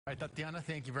All right, Tatiana,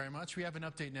 thank you very much. We have an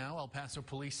update now. El Paso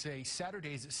police say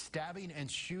Saturday's stabbing and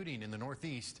shooting in the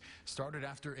Northeast started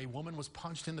after a woman was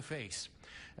punched in the face.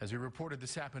 As we reported,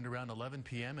 this happened around 11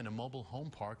 p.m. in a mobile home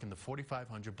park in the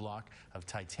 4500 block of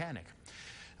Titanic.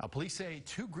 Now, police say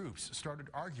two groups started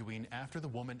arguing after the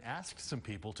woman asked some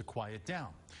people to quiet down.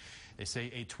 They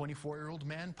say a 24-year-old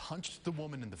man punched the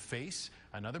woman in the face.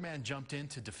 Another man jumped in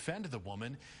to defend the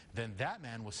woman. Then that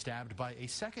man was stabbed by a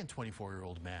second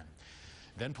 24-year-old man.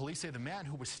 Then police say the man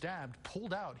who was stabbed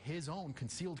pulled out his own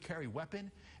concealed carry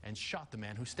weapon and shot the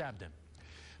man who stabbed him.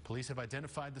 Police have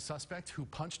identified the suspect who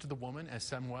punched the woman as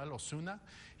Samuel Osuna.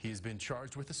 He has been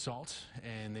charged with assault,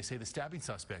 and they say the stabbing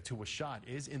suspect who was shot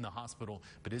is in the hospital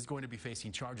but is going to be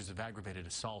facing charges of aggravated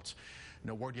assault.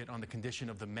 No word yet on the condition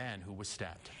of the man who was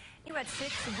stabbed. You had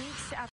 6 weeks after